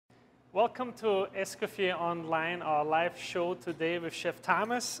Welcome to Escoffier Online, our live show today with Chef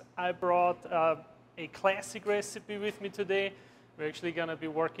Thomas. I brought a classic recipe with me today. We're actually going to be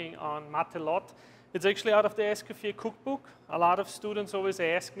working on matelote. It's actually out of the Escoffier cookbook. A lot of students always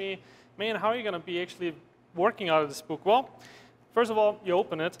ask me, man, how are you going to be actually working out of this book? Well, first of all, you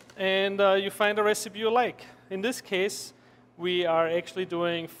open it and you find a recipe you like. In this case, we are actually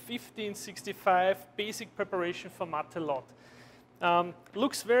doing 1565 basic preparation for matelote.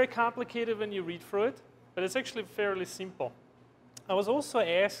 Looks very complicated when you read through it, but it's actually fairly simple. I was also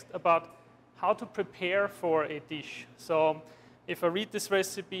asked about how to prepare for a dish. So if I read this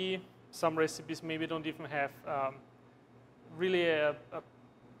recipe, some recipes maybe don't even have really a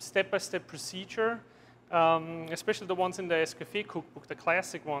step-by-step procedure, especially the ones in the Escoffier cookbook, the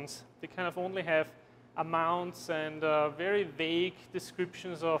classic ones. They kind of only have amounts and very vague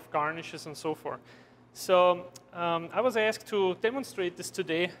descriptions of garnishes and so forth. So I was asked to demonstrate this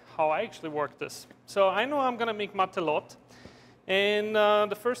today, how I actually work this. So I know I'm going to make matelote, and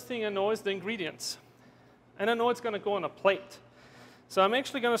the first thing I know is the ingredients. And I know it's going to go on a plate. So I'm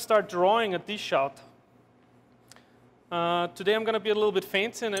actually going to start drawing a dish out. Today I'm going to be a little bit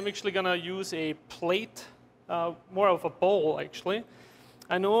fancy, and I'm actually going to use a plate, more of a bowl actually.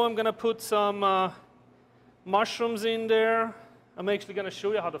 I know I'm going to put some mushrooms in there. I'm actually going to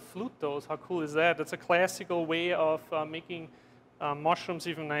show you how to flute those. How cool is that? That's a classical way of making mushrooms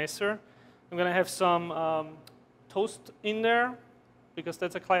even nicer. I'm going to have some toast in there, because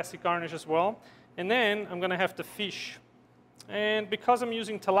that's a classic garnish as well. And then I'm going to have the fish. And because I'm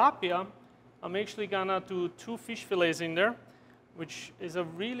using tilapia, I'm actually going to do 2 fish fillets in there, which is a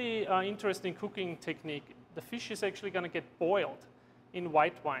really interesting cooking technique. The fish is actually going to get boiled in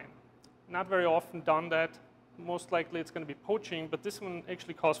white wine. Not very often done that. Most likely it's going to be poaching, but this one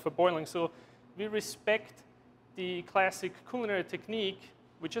actually calls for boiling. So we respect the classic culinary technique.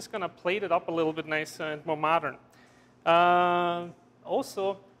 We're just going to plate it up a little bit nicer and more modern.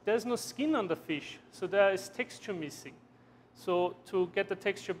 Also, there's no skin on the fish, so there is texture missing. So to get the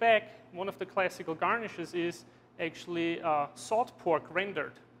texture back, one of the classical garnishes is actually salt pork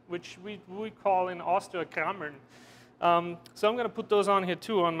rendered, which we call in Austria Grammern. So I'm going to put those on here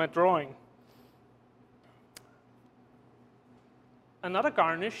too on my drawing. Another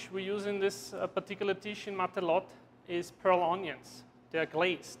garnish we use in this particular dish in matelote is pearl onions. They are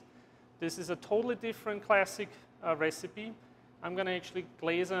glazed. This is a totally different classic recipe. I'm going to actually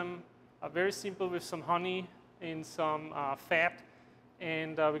glaze them very simple with some honey and some fat,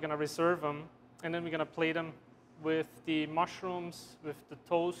 and we're going to reserve them. And then we're going to plate them with the mushrooms, with the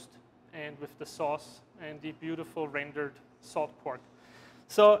toast, and with the sauce, and the beautiful rendered salt pork.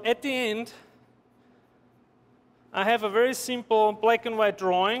 So at the end, I have a very simple black and white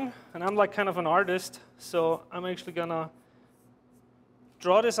drawing, and I'm like kind of an artist, so I'm actually gonna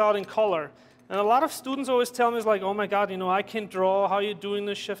draw this out in color. And a lot of students always tell me, it's like, oh my God, you know, I can't draw. How are you doing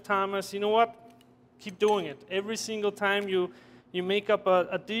this, Chef Thomas? You know what? Keep doing it. Every single time you make up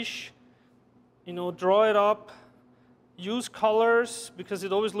a dish, you know, draw it up. Use colors, because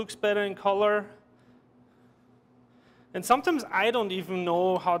it always looks better in color. And sometimes I don't even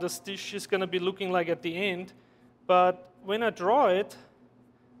know how this dish is gonna be looking like at the end. But when I draw it,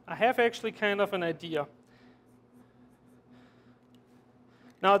 I have actually kind of an idea.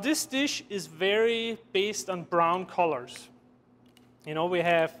 Now this dish is very based on brown colors. You know, we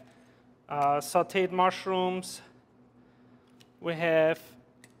have sauteed mushrooms, we have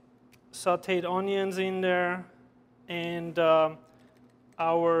sauteed onions in there, and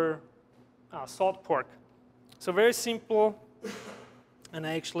our salt pork. So very simple, and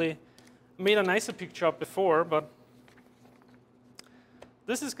I actually made a nicer picture up before, but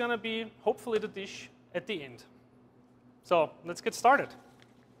this is going to be hopefully the dish at the end. So let's get started.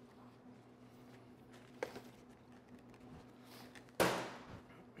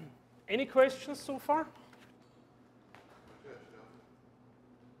 Any questions so far?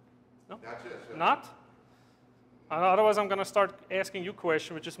 No? Not? Otherwise I'm going to start asking you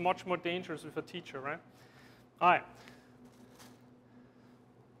questions, which is much more dangerous with a teacher, right? All right.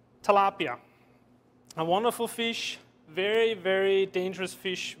 Tilapia, a wonderful fish, very, very dangerous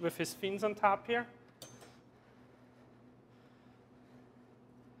fish with his fins on top here.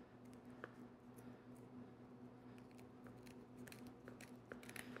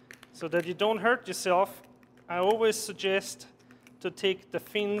 So that you don't hurt yourself, I always suggest to take the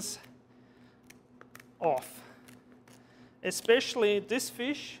fins off. Especially this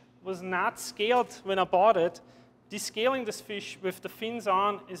fish was not scaled when I bought it. Descaling this fish with the fins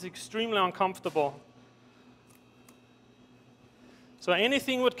on is extremely uncomfortable. So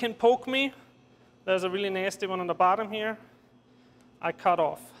anything that can poke me, there's a really nasty one on the bottom here, I cut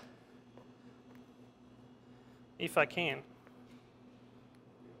off. if I can.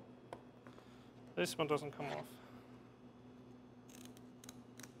 This one doesn't come off.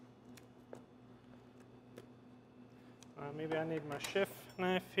 Maybe I need my chef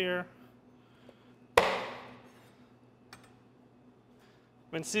knife here.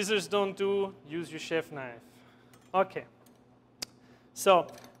 When scissors don't do, use your chef knife. Okay. So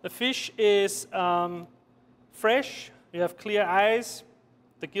the fish is fresh. You have clear eyes.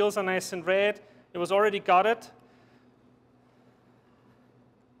 The gills are nice and red. It was already gutted.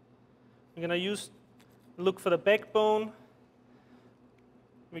 I'm going to look for the backbone.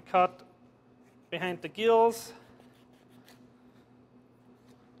 We cut behind the gills.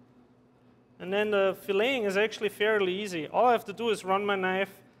 And then the filleting is actually fairly easy. All I have to do is run my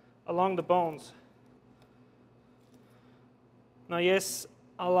knife along the bones. Now, yes,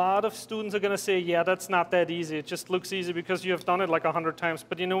 a lot of students are going to say, yeah, that's not that easy. It just looks easy because you have done it like 100 times.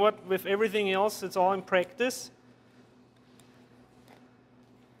 But you know what? With everything else, it's all in practice.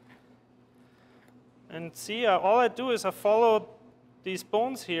 And see, all I do is I follow these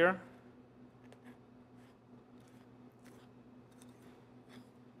bones here.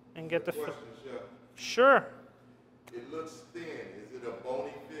 And get the question, Chef. Sure. It looks thin. Is it a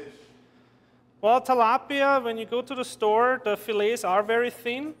bony fish? Well, tilapia, when you go to the store, the fillets are very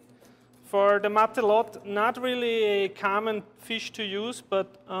thin. For the matelote, not really a common fish to use,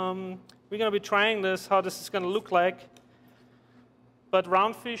 but we're going to be trying this, how this is going to look like. But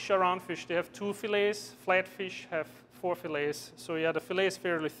round fish are round fish. They have 2 fillets. Flat fish have 4 fillets. So yeah, the fillet is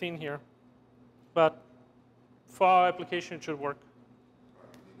fairly thin here. But for our application, it should work.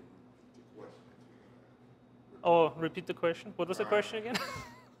 Oh, repeat the question. What was the question again?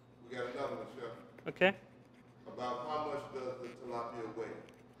 We got another one, Chef. Okay. About how much does the tilapia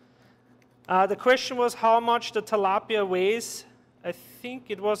weigh? The question was how much the tilapia weighs. I think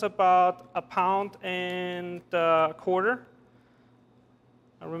it was about 1.25 pounds.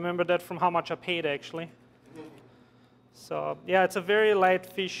 I remember that from how much I paid, actually. So, yeah, it's a very light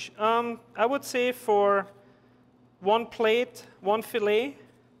fish. I would say for 1 plate, 1 fillet,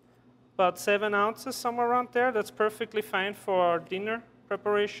 about 7 ounces, somewhere around there. That's perfectly fine for dinner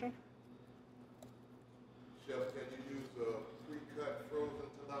preparation. Chef, can you use a pre-cut frozen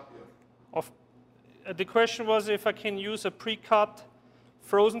tilapia? The question was if I can use a pre-cut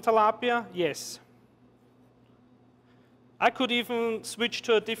frozen tilapia. Yes. I could even switch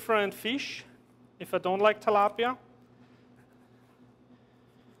to a different fish if I don't like tilapia.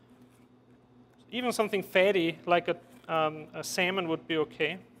 Even something fatty like a salmon would be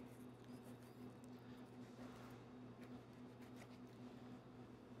okay.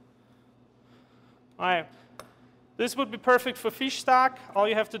 All right. This would be perfect for fish stock. All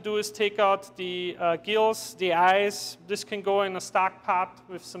you have to do is take out the gills, the eyes. This can go in a stock pot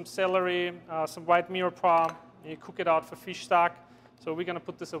with some celery, some white mirepoix. You cook it out for fish stock. So we're going to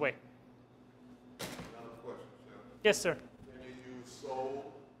put this away. Another question, Chef. Yes, sir. Can you use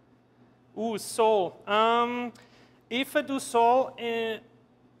sole? Ooh, sole. If I do sole in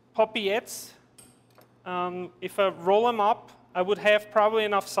paupiettes, if I roll them up, I would have probably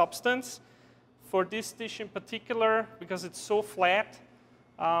enough substance. For this dish in particular, because it's so flat,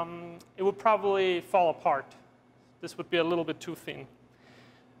 it would probably fall apart. This would be a little bit too thin.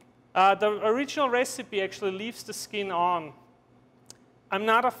 The original recipe actually leaves the skin on. I'm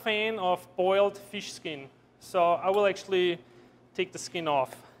not a fan of boiled fish skin, so I will actually take the skin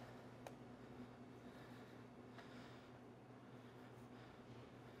off.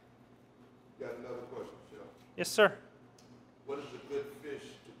 Got another question, Chef. Yes, sir. What is a good fish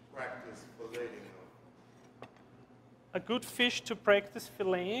to practice filleting of? A good fish to practice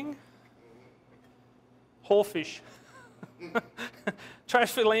filleting? Whole fish. Try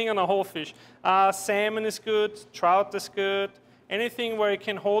filleting on a whole fish. Salmon is good, trout is good. Anything where you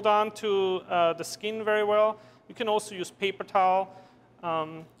can hold on to the skin very well. You can also use paper towel.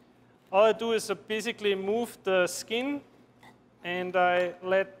 All I do is basically move the skin and I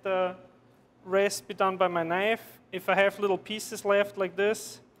let the rest be done by my knife. If I have little pieces left like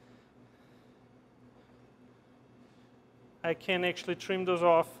this, I can actually trim those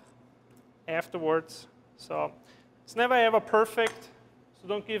off afterwards. So it's never ever perfect, so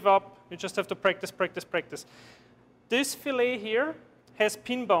don't give up. You just have to practice, practice, practice. This fillet here has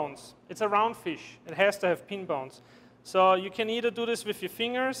pin bones. It's a round fish. It has to have pin bones. So you can either do this with your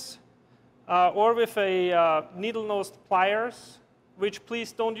fingers or with a needle-nosed pliers, which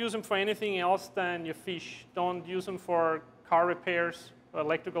please don't use them for anything else than your fish. Don't use them for car repairs, or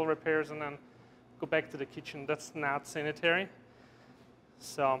electrical repairs, and then go back to the kitchen. That's not sanitary.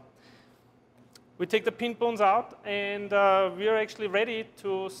 So we take the pin bones out, and we are actually ready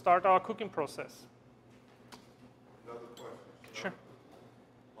to start our cooking process. another question. Sure.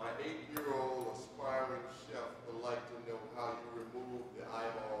 My 8-year-old aspiring chef would like to know how you remove the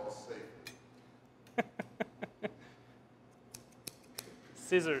eyeballs safely.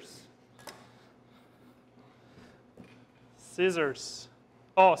 Scissors. Scissors.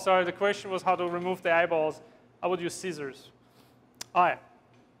 Oh, sorry, the question was how to remove the eyeballs. I would use scissors. All right.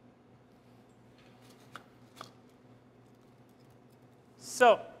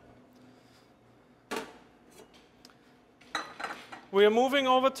 So, we are moving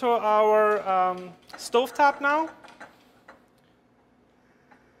over to our stovetop now.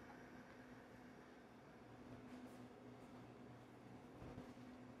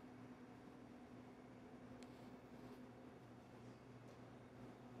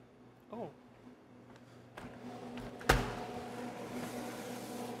 Oh.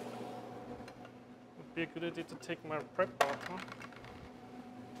 Would be a good idea to take my prep out, huh?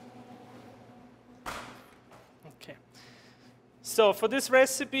 Okay. So for this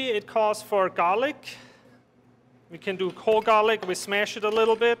recipe, it calls for garlic. We can do whole garlic. We smash it a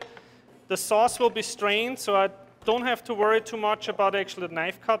little bit. The sauce will be strained, so I don't have to worry too much about actually the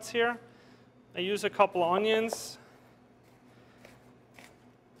knife cuts here. I use a couple onions.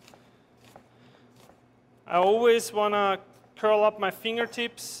 I always want to curl up my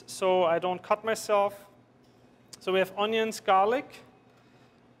fingertips so I don't cut myself. So we have onions, garlic,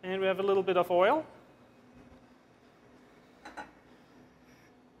 and we have a little bit of oil.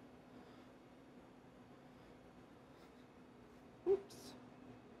 Oops.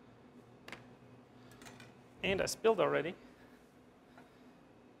 And I spilled already.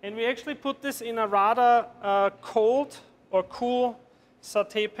 And we actually put this in a rather cold or cool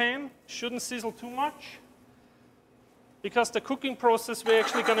saute pan. Shouldn't sizzle too much, because the cooking process we're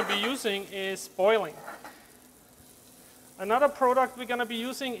actually going to be using is boiling. Another product we're going to be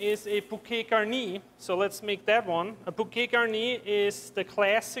using is a bouquet garni. So let's make that one. A bouquet garni is the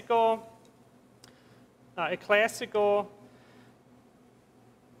classical,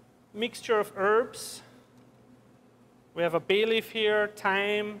 mixture of herbs. We have a bay leaf here,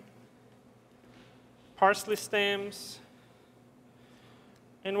 thyme, parsley stems.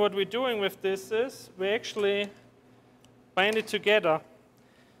 And what we're doing with this is we actually bind it together.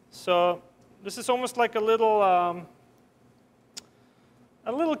 So this is almost like a little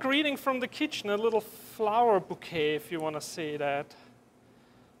greeting from the kitchen, a little flower bouquet, if you want to say that.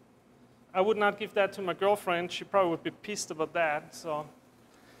 I would not give that to my girlfriend. She probably would be pissed about that. So, all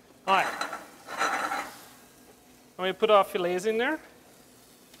right. Now we put our fillets in there.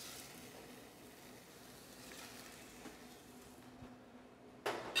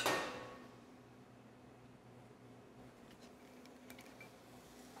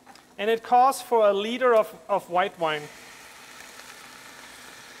 And it calls for a liter of white wine.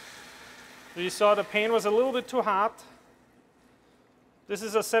 So you saw the pan was a little bit too hot. This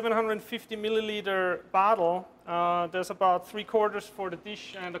is a 750 milliliter bottle. There's about 3/4 for the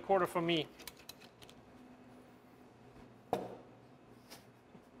dish and 1/4 for me.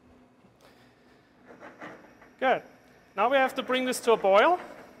 Good. Now we have to bring this to a boil.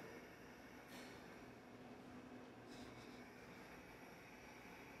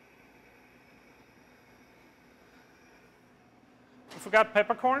 I forgot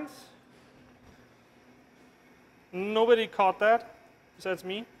peppercorns. Nobody caught that besides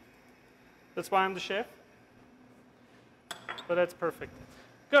me. That's why I'm the chef. But that's perfect.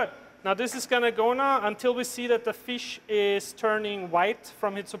 Good. Now this is going to go now until we see that the fish is turning white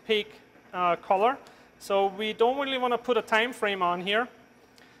from its opaque color. So we don't really want to put a time frame on here.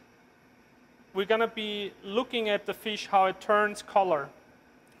 We're going to be looking at the fish, how it turns color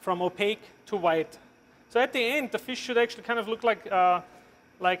from opaque to white. So at the end, the fish should actually kind of look like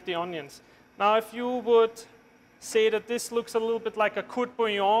the onions. Now if you would say that this looks a little bit like a court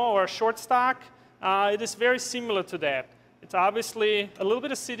bouillon or a short stock, it is very similar to that. It's obviously a little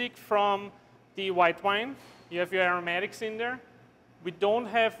bit acidic from the white wine. You have your aromatics in there. We don't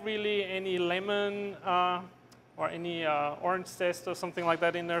have really any lemon or any orange zest or something like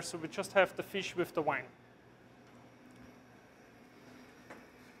that in there, so we just have the fish with the wine.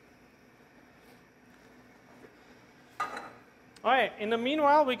 All right, in the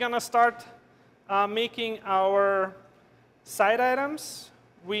meanwhile, we're going to start making our side items.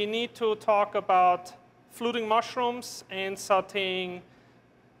 We need to talk about fluting mushrooms and sauteing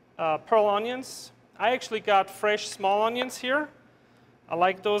pearl onions. I actually got fresh small onions here. I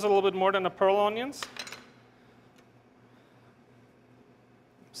like those a little bit more than the pearl onions.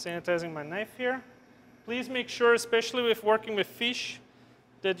 Sanitizing my knife here. Please make sure, especially with working with fish,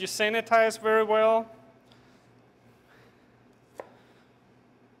 that you sanitize very well.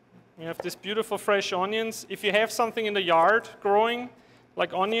 We have these beautiful fresh onions. If you have something in the yard growing,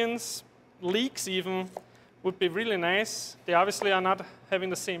 like onions, leeks even, would be really nice. They obviously are not having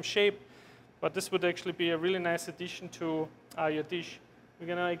the same shape, but this would actually be a really nice addition to your dish. We're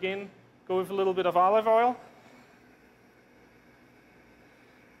gonna again go with a little bit of olive oil.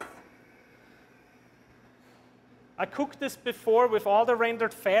 I cooked this before with all the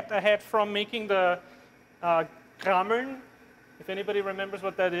rendered fat I had from making the krammeln. If anybody remembers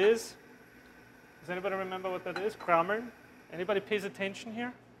what that is. Does anybody remember what that is? Krammeln? Anybody pays attention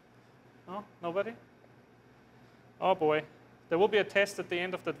here? No? Nobody? Oh boy. There will be a test at the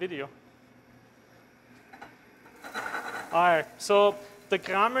end of that video. All right, so the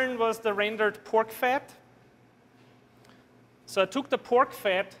krammeln was the rendered pork fat. So I took the pork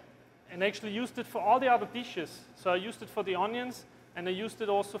fat and actually used it for all the other dishes. So I used it for the onions, and I used it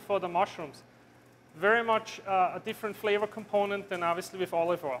also for the mushrooms. Very much a different flavor component than obviously with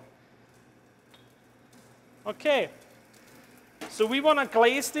olive oil. Okay, so we want to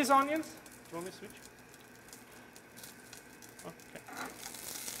glaze these onions. Do you want me to switch? Okay.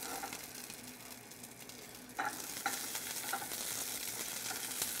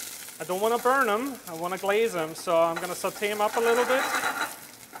 I don't want to burn them, I want to glaze them, so I'm going to saute them up a little bit.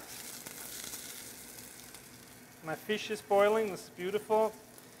 My fish is boiling, this is beautiful.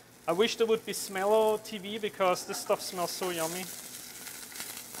 I wish there would be Smello TV because this stuff smells so yummy.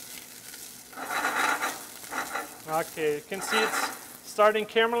 Okay, you can see it's starting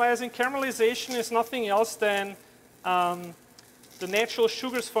caramelizing. Caramelization is nothing else than the natural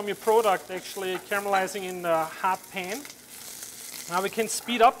sugars from your product actually caramelizing in the hot pan. Now we can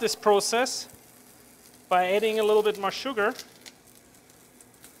speed up this process by adding a little bit more sugar.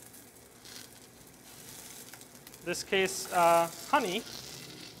 In this case, honey.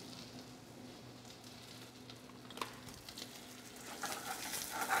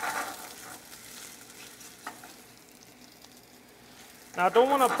 Now I don't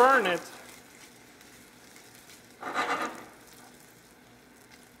want to burn it.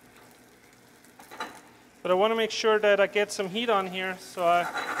 But I want to make sure that I get some heat on here so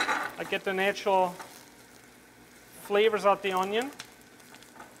I get the natural flavors out the onion.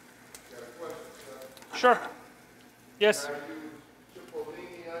 Sure. Yes? Can I use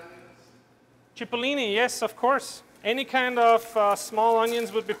cipollini onions? Cipollini, yes, of course. Any kind of small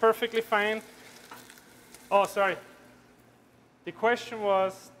onions would be perfectly fine. Oh, sorry. The question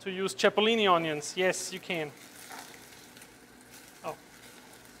was to use cipollini onions. Yes, you can. Oh,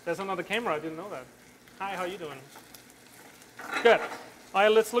 there's another camera. I didn't know that. Hi, how you doing? Good. All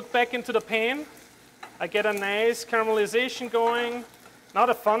right, let's look back into the pan. I get a nice caramelization going.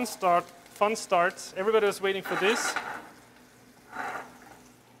 Not a fun start. Fun starts. Everybody was waiting for this.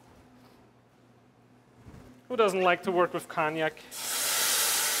 Who doesn't like to work with cognac?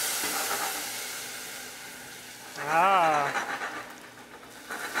 Ah.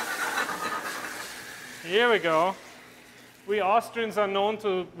 Here we go. We Austrians are known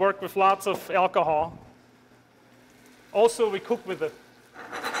to work with lots of alcohol. Also, we cook with it.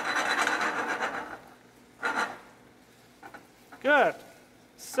 Good.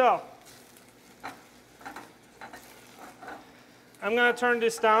 So, I'm going to turn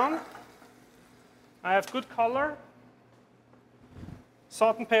this down. I have good color.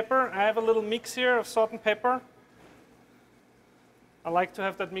 Salt and pepper. I have a little mix here of salt and pepper. I like to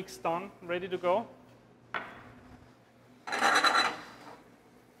have that mix done, ready to go.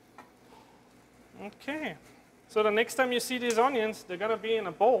 Okay. So the next time you see these onions, they're going to be in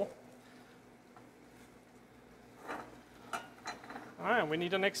a bowl. All right, we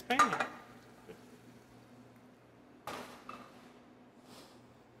need a next pan here.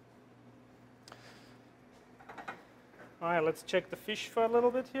 All right, let's check the fish for a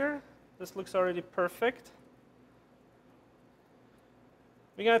little bit here. This looks already perfect.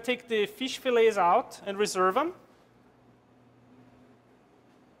 We're going to take the fish fillets out and reserve them.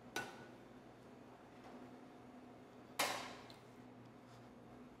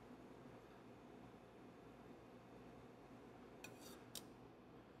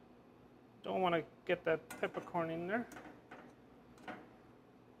 Don't want to get that peppercorn in there.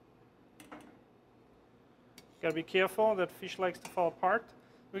 Got to be careful, that fish likes to fall apart.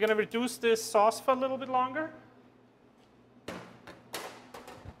 We're going to reduce this sauce for a little bit longer.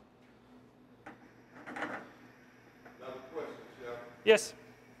 Another question, Chef. Yes?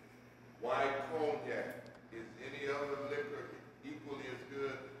 Why cognac? Is any other liquor equally as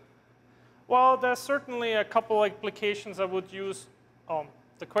good? Well, there's certainly a couple applications I would use.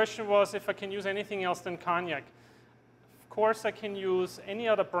 The question was if I can use anything else than cognac. Of course, I can use any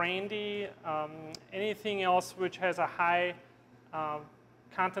other brandy, anything else which has a high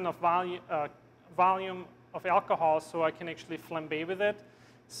content of volume of alcohol, so I can actually flambe with it.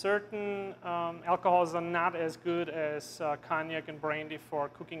 Certain alcohols are not as good as cognac and brandy for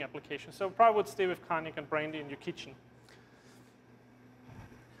cooking applications. So probably would stay with cognac and brandy in your kitchen.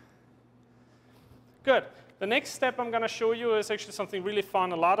 Good. The next step I'm going to show you is actually something really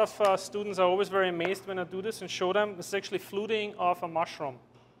fun. A lot of students are always very amazed when I do this and show them. This is actually fluting of a mushroom.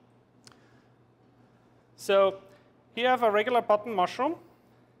 So here I have a regular button mushroom.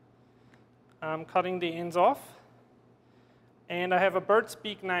 I'm cutting the ends off. And I have a bird's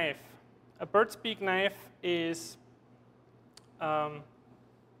beak knife. A bird's beak knife is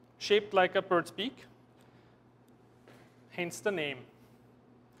shaped like a bird's beak, hence the name.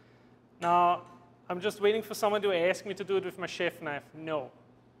 Now, I'm just waiting for someone to ask me to do it with my chef knife. No,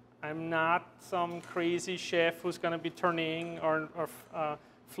 I'm not some crazy chef who's going to be turning or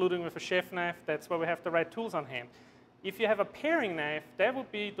fluting with a chef knife. That's why we have the right tools on hand. If you have a paring knife, that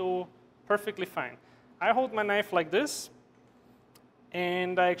would be perfectly fine. I hold my knife like this,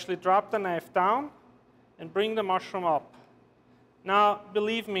 and I actually drop the knife down and bring the mushroom up. Now,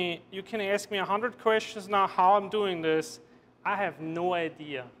 believe me, you can ask me 100 questions now how I'm doing this. I have no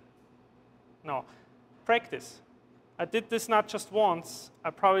idea. No. Practice. I did this not just once. I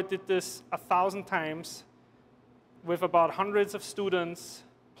probably did this 1,000 times with about hundreds of students,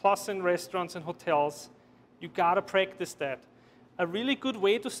 plus in restaurants and hotels. You got to practice that. A really good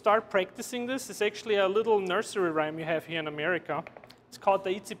way to start practicing this is actually a little nursery rhyme you have here in America. It's called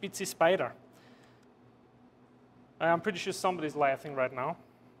the Itsy Bitsy Spider. I'm pretty sure somebody's laughing right now.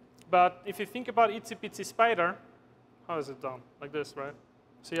 But if you think about Itsy Bitsy Spider, how is it done? Like this, right?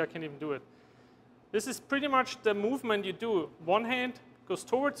 See, I can't even do it. This is pretty much the movement you do. One hand goes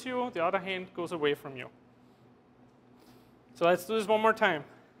towards you, the other hand goes away from you. So let's do this one more time.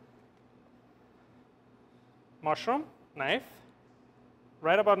 Mushroom, knife,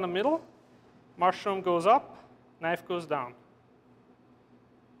 right about in the middle. Mushroom goes up, knife goes down.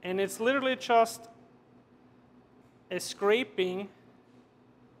 And it's literally just a scraping.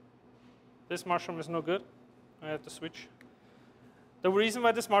 This mushroom is no good. I have to switch. The reason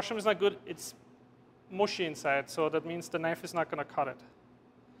why this mushroom is not good, it's mushy inside, so that means the knife is not going to cut it.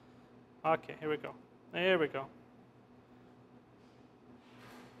 Okay, here we go. There we go.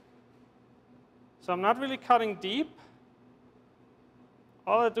 So I'm not really cutting deep.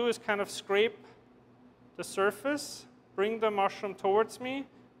 All I do is kind of scrape the surface, bring the mushroom towards me,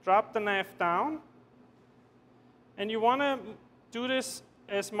 drop the knife down. And you want to do this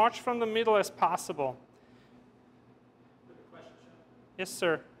as much from the middle as possible. Question, Sean. Yes,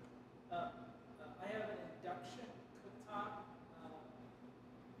 sir. I have an induction cooktop,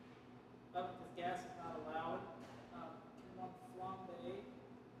 but the gas is not allowed. Can one flambe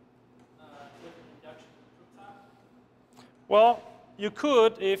with an induction cooktop? Well, you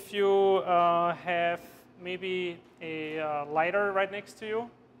could if you have maybe a lighter right next to you.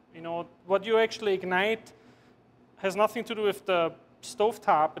 You know, what you actually ignite has nothing to do with the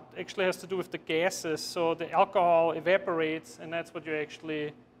stovetop. It actually has to do with the gases. So the alcohol evaporates, and that's what you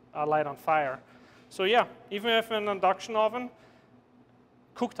actually light on fire. So yeah, even if an induction oven,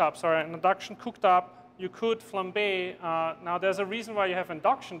 an induction cooktop, you could flambe. Now there's a reason why you have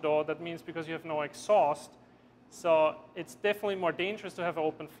induction though. That means because you have no exhaust. So it's definitely more dangerous to have an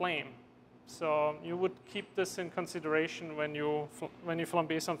open flame. So you would keep this in consideration when you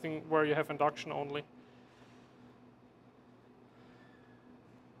flambe something where you have induction only.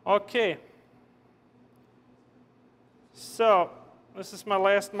 Okay. So this is my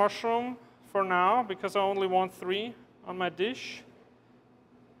last mushroom for now because I only want 3 on my dish.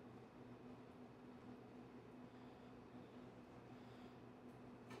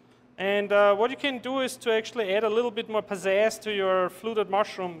 And what you can do is to actually add a little bit more pizzazz to your fluted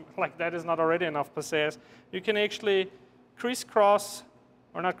mushroom. Like that is not already enough pizzazz. You can actually crisscross,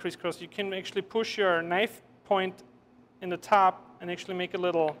 or not crisscross, you can actually push your knife point in the top and actually make a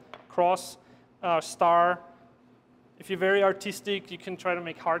little cross star. If you're very artistic, you can try to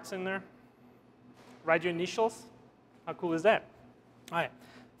make hearts in there. Write your initials. How cool is that? All right,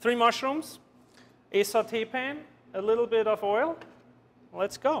 3 mushrooms, a saute pan, a little bit of oil.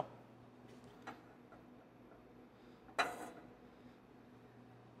 Let's go.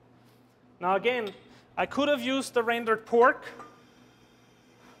 Now again, I could have used the rendered pork.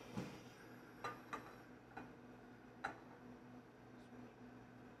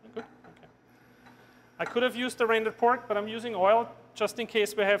 Good? Okay. I could have used the rendered pork, but I'm using oil just in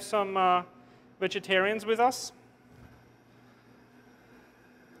case we have some vegetarians with us.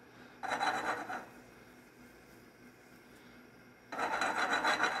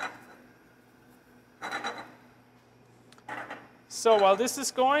 So while this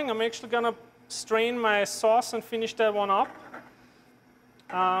is going, I'm actually going to strain my sauce and finish that one up.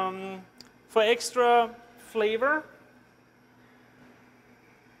 For extra flavor,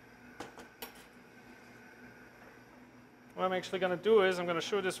 what I'm actually going to do is I'm going to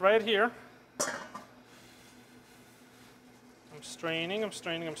show this right here. I'm straining, I'm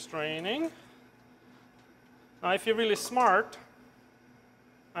straining, I'm straining. Now if you're really smart,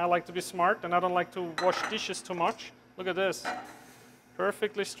 I like to be smart and I don't like to wash dishes too much. Look at this.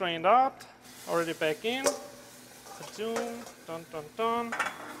 Perfectly strained out, already back in. Zoom, dun dun dun.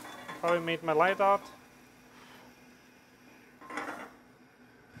 Probably made my light out.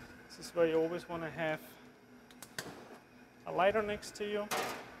 This is where you always want to have a lighter next to you.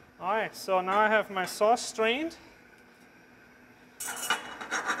 All right, so now I have my sauce strained.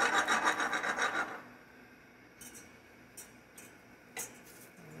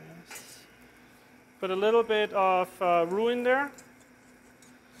 Put a little bit of roux in there.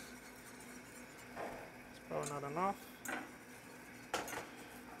 It's probably not enough.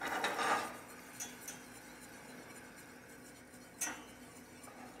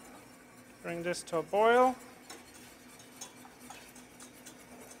 Bring this to a boil.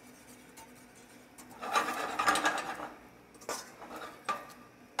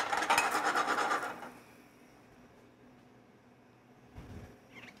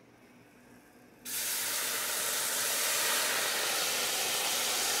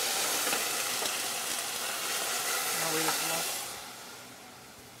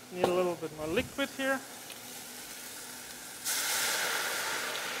 Need a little bit more liquid here.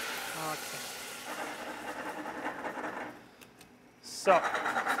 Okay. So,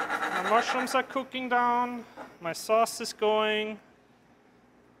 my mushrooms are cooking down, my sauce is going.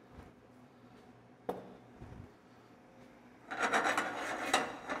 I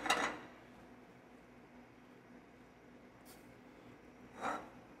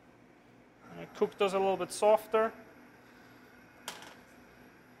cook those a little bit softer.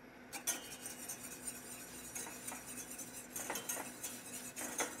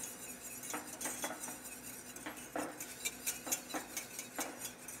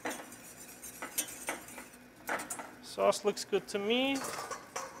 Sauce looks good to me.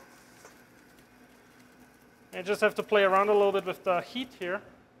 I just have to play around a little bit with the heat here.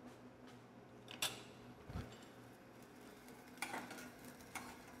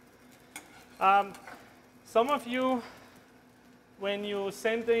 Some of you, when you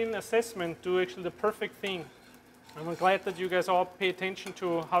send in assessment, do actually the perfect thing. I'm glad that you guys all pay attention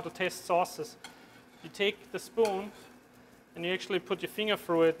to how to test sauces. You take the spoon and you actually put your finger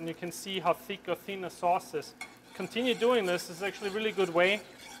through it and you can see how thick or thin a sauce is. Continue doing this. It's actually a really good way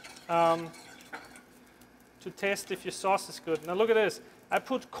to test if your sauce is good. Now look at this. I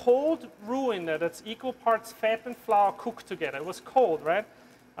put cold roux in there that's equal parts fat and flour cooked together. It was cold, right?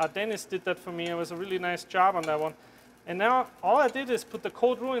 Dennis did that for me. It was a really nice job on that one. And now all I did is put the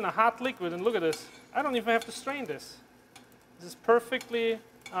cold roux in a hot liquid, and look at this. I don't even have to strain this. This is perfectly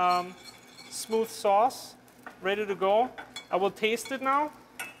smooth sauce, ready to go. I will taste it now.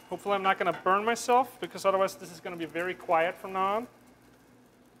 Hopefully I'm not going to burn myself, because otherwise this is going to be very quiet from now on.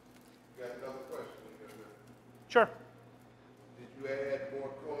 You got another question? Sure. Did you add more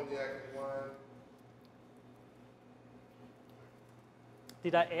cognac and wine?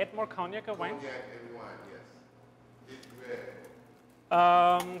 Did I add more cognac and wine? Cognac and wine, yes. Did you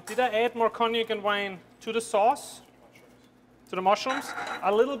add more? Did I add more cognac and wine to the sauce? To the mushrooms?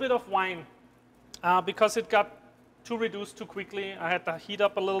 A little bit of wine, because it got too reduced too quickly. I had to heat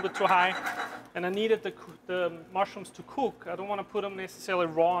up a little bit too high, and I needed the mushrooms to cook. I don't want to put them necessarily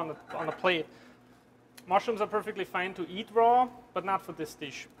raw on the plate. Mushrooms are perfectly fine to eat raw, but not for this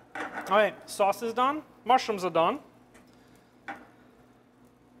dish. All right, sauce is done. Mushrooms are done.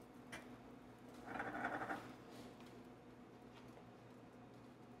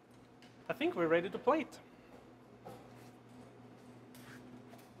 I think we're ready to plate.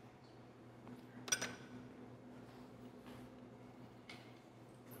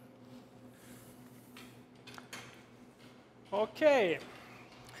 Okay,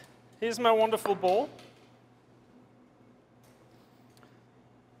 here's my wonderful bowl.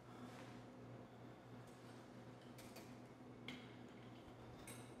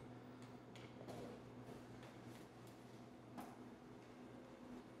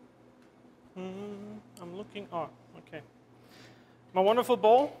 I'm looking, oh, okay. My wonderful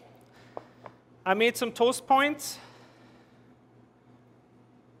bowl. I made some toast points.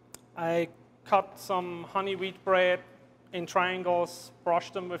 I cut some honey wheat bread in triangles,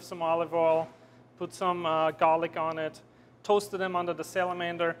 brushed them with some olive oil, put some garlic on it, toasted them under the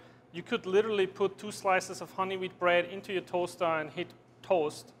salamander, You could literally put 2 slices of honey wheat bread into your toaster and hit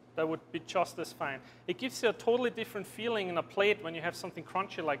toast. That would be just as fine. It gives you a totally different feeling in a plate when you have something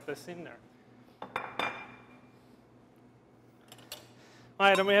crunchy like this in there. All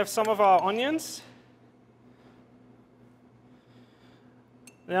right, and we have some of our onions.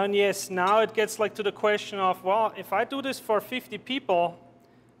 And yes, now it gets like to the question of, well, if I do this for 50 people,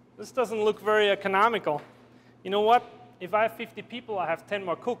 this doesn't look very economical. You know what? If I have 50 people, I have 10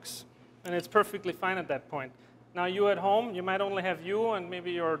 more cooks, and it's perfectly fine at that point. Now you at home, you might only have you and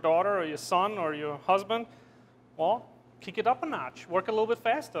maybe your daughter or your son or your husband. Well, kick it up a notch. Work a little bit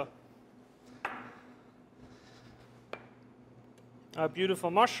faster. Beautiful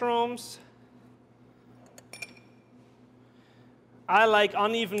mushrooms. I like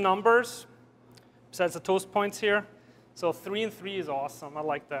uneven numbers, besides the toast points here. So 3 and 3 is awesome. I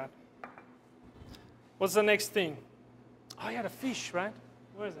like that. What's the next thing? Oh yeah, the fish, right?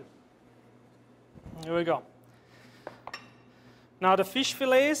 Where is it? Here we go. Now the fish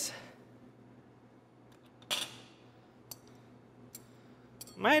fillets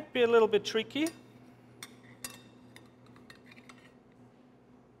might be a little bit tricky.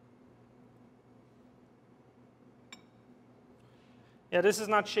 Yeah, this is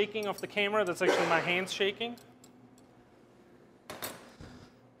not shaking off the camera. That's actually my hands shaking.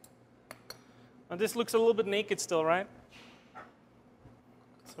 And this looks a little bit naked still, right?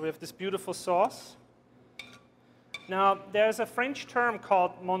 So we have this beautiful sauce. Now, there's a French term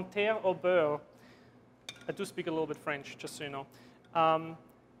called monter au beurre. I do speak a little bit French, just so you know.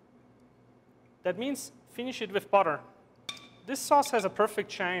 That means finish it with butter. This sauce has a perfect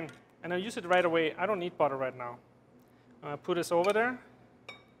shine, and I use it right away. I don't need butter right now. Put this over there.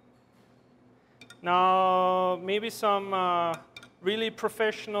 Now, maybe some really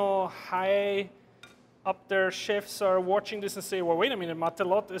professional, high up there chefs are watching this and say, well, wait a minute,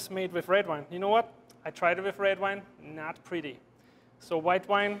 matelote is made with red wine. You know what? I tried it with red wine, not pretty. So white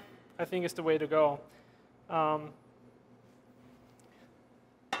wine, I think, is the way to go. Now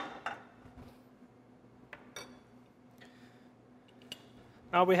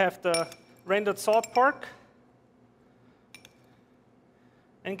we have the rendered salt pork.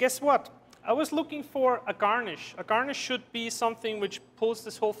 And guess what? I was looking for a garnish. A garnish should be something which pulls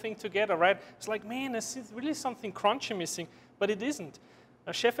this whole thing together, right? It's like, man, there's really something crunchy missing, but it isn't.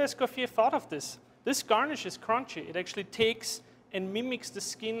 Chef Escoffier thought of this. This garnish is crunchy. It actually takes and mimics the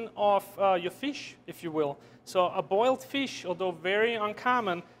skin of your fish, if you will. So a boiled fish, although very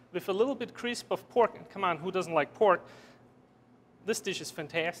uncommon, with a little bit crisp of pork, and come on, who doesn't like pork? This dish is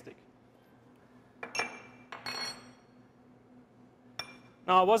fantastic.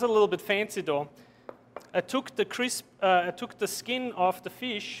 Now, it was a little bit fancy though. I took the skin off the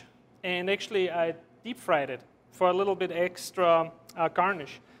fish and actually I deep fried it for a little bit extra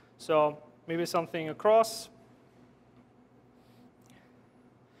garnish. So maybe something across.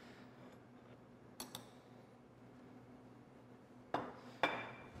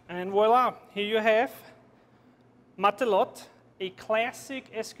 And voila, here you have matelote, a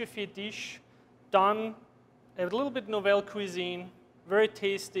classic Escoffier dish done a little bit nouvelle cuisine. Very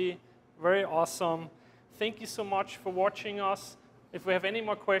tasty, very awesome. Thank you so much for watching us. If we have any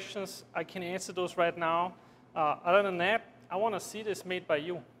more questions, I can answer those right now. Other than that, I want to see this made by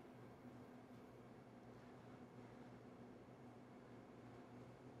you.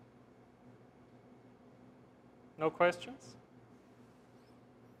 No questions?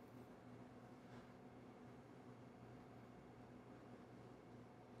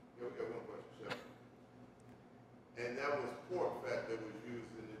 Yeah, we got one question, Chef. And that was pork fat that was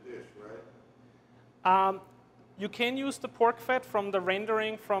used in the dish, right? You can use the pork fat from the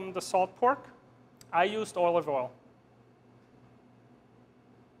rendering from the salt pork. I used olive oil.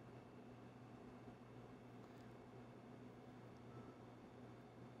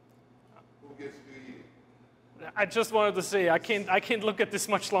 Who gets to eat it? I just wanted to say, I can't look at this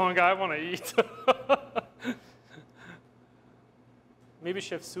much longer. I want to eat. Maybe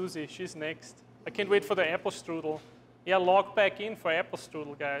Chef Susie, she's next. I can't wait for the apple strudel. Yeah, log back in for apple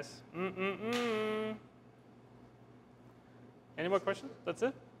strudel, guys. Any more questions? That's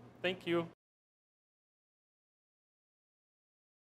it? Thank you.